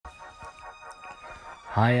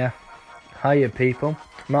Hiya. Hiya people.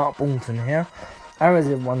 Mark Bolton here. How is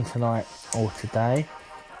everyone tonight or today?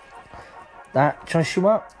 That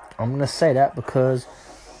Joshua, I'm going to say that because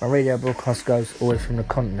my radio broadcast goes always from the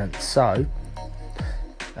continent. So,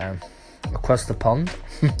 across the pond.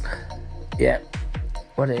 Yeah.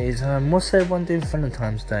 What it is, what's everyone doing for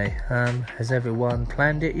Valentine's Day? Has everyone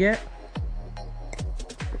planned it yet?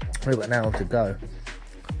 We've got an hour to go.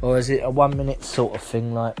 Or is it a 1 minute sort of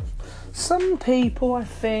thing? Like, some people, I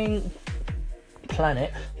think, plan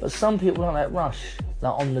it, but some people don't like rush.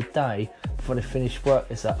 Like on the day before they finish work,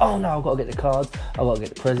 it's like, oh no, I've got to get the cards, I've got to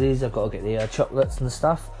get the prezzies, I've got to get the chocolates and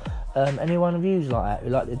stuff. Any one of yous like that, who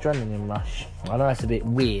like the adrenaline rush? I know it's a bit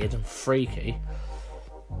weird and freaky,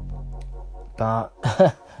 but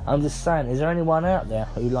I'm just saying, is there anyone out there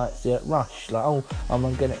who likes the rush? Like, oh, I'm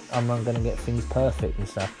gonna get things perfect and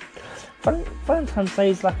stuff. Valentine's Day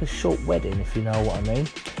is like a short wedding, if you know what I mean.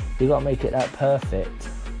 You gotta make it that perfect,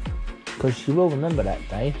 because you will remember that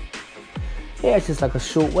day. Yeah, it's just like a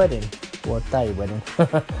short wedding, or a day wedding,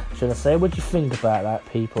 should I say? What do you think about that,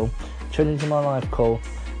 people? Tune into my live call.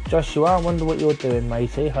 Joshua, I wonder what you're doing,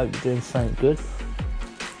 matey. Hope you're doing something good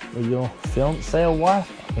with your fiance or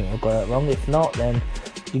wife. I think I've got it wrong. If not, then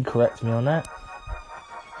you can correct me on that.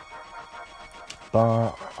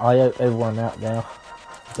 But I hope everyone out there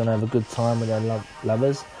is gonna have a good time with their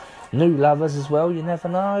lovers. New lovers as well, you never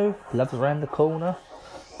know. Love's around the corner.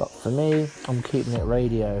 But for me, I'm keeping it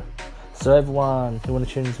radio. So everyone who want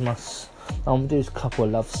to tune into my... I'm going to do a couple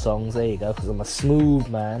of love songs. There you go, because I'm a smooth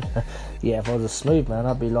man. Yeah, if I was a smooth man,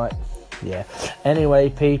 I'd be like... Yeah. Anyway,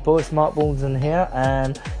 people, it's Mark Bolton here.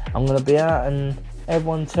 And I'm going to be out and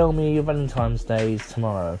everyone tell me your Valentine's Day is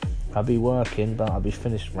tomorrow. I'll be working, but I'll be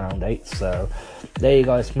finished around 8. So there you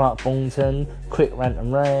go, it's Mark Bolton. Quick rant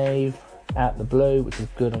and rave. Out the blue, which is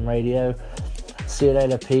good on radio. See you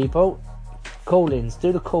later, people. Call-ins,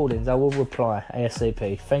 do the call-ins. I will reply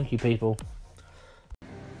ASAP. Thank you, people.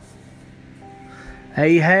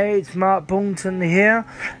 Hey, it's Mark Bolton here.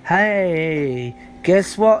 Hey,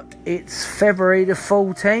 guess what? It's February the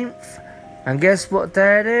 14th. And guess what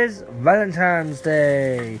day it is? Valentine's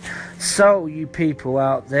Day. So, you people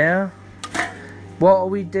out there, what are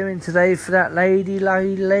we doing today for that lady luck?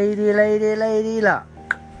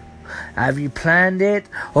 Have you planned it?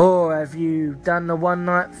 Or have you done the one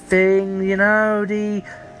night thing, you know,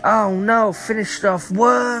 oh no, finished off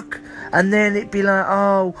work, and then it'd be like,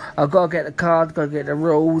 oh, I've got to get the card, got to get the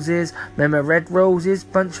roses, remember red roses,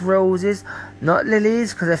 bunch of roses, not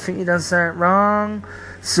lilies, because I think you done something wrong.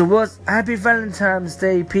 So happy Valentine's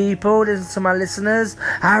Day, people. Listen to my listeners.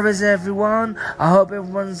 How is everyone? I hope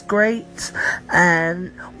everyone's great.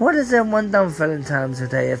 And what has everyone done for Valentine's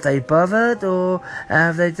Day? Have they bothered, or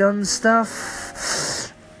have they done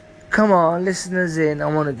stuff? Come on, listeners in.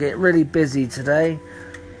 I want to get really busy today.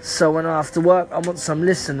 So when after work, I want some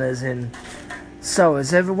listeners in. So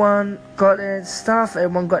has everyone got their stuff?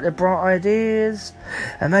 Everyone got their bright ideas?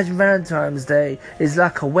 Imagine Valentine's Day is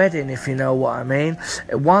like a wedding, if you know what I mean.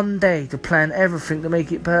 One day to plan everything to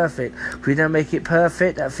make it perfect. If you don't make it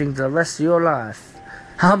perfect, that thing's the rest of your life.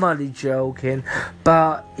 I'm only joking,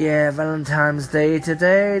 but yeah, Valentine's Day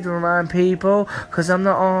today to remind people, because I'm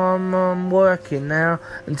not on working now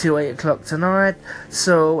until 8 o'clock tonight.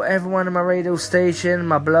 So everyone in my radio station,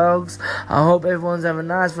 my blogs, I hope everyone's having a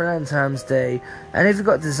nice Valentine's Day. And if you've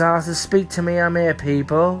got disasters, speak to me, I'm here,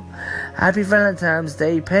 people. Happy Valentine's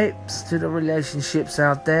Day, peeps, to the relationships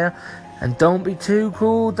out there. And don't be too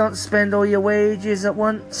cruel, don't spend all your wages at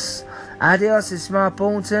once. Adios, it's Mark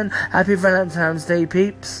Bolton. Happy Valentine's Day,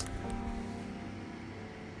 peeps.